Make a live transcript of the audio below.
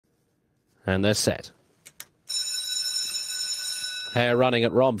And they're set. Hare running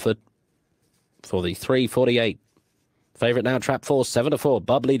at Romford for the 3:48. Favourite now, trap 4, 7-4,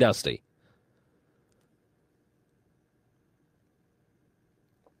 Bubbly Dusty.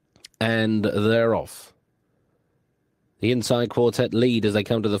 And they're off. The inside quartet lead as they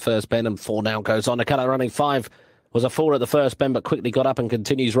come to the first bend, and 4 now goes on. Nakala running 5. Was a 4 at the first bend, but quickly got up and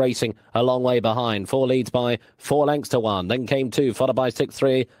continues racing a long way behind. 4 leads by 4 lengths to 1. Then came 2, followed by 6,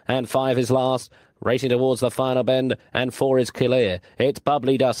 3, and 5 is last. Racing towards the final bend, and 4 is clear. It's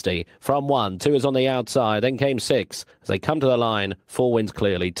Bubbly Dusty from 1. 2 is on the outside. Then came 6. As they come to the line, 4 wins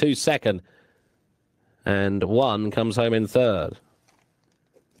clearly. 2 second, and 1 comes home in third.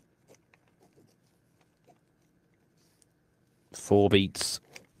 4 beats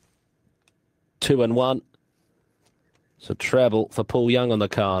 2 and 1. It's a treble for Paul Young on the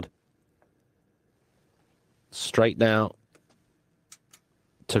card. Straight now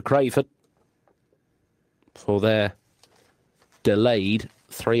to Crayford for their delayed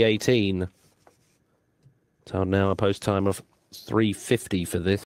 3:18. So now a post time of 3:50 for this.